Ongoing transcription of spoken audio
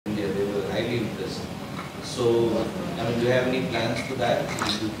very impressed. So, I mean, do you have any plans for that?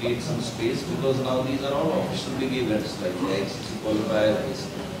 To create some space? Because now these are all official big events like the ICC qualifier, this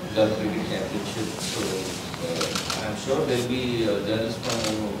Gulf Cricket Championship. So, I'm sure there will be journalists from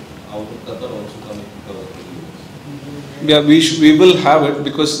out of Qatar also coming to cover the events. Yeah, we will have it,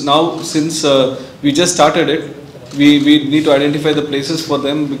 because now since we just started it, we need to identify the places for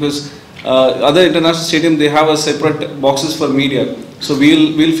them, because other international stadium, they have a separate boxes for media. So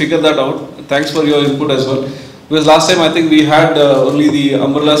we'll figure that out. Thanks for your input as well. Because last time I think we had only the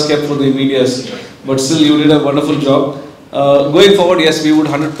umbrellas kept for the medias, but still you did a wonderful job. Going forward, yes, we would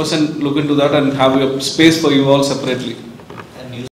 100% look into that and have a space for you all separately.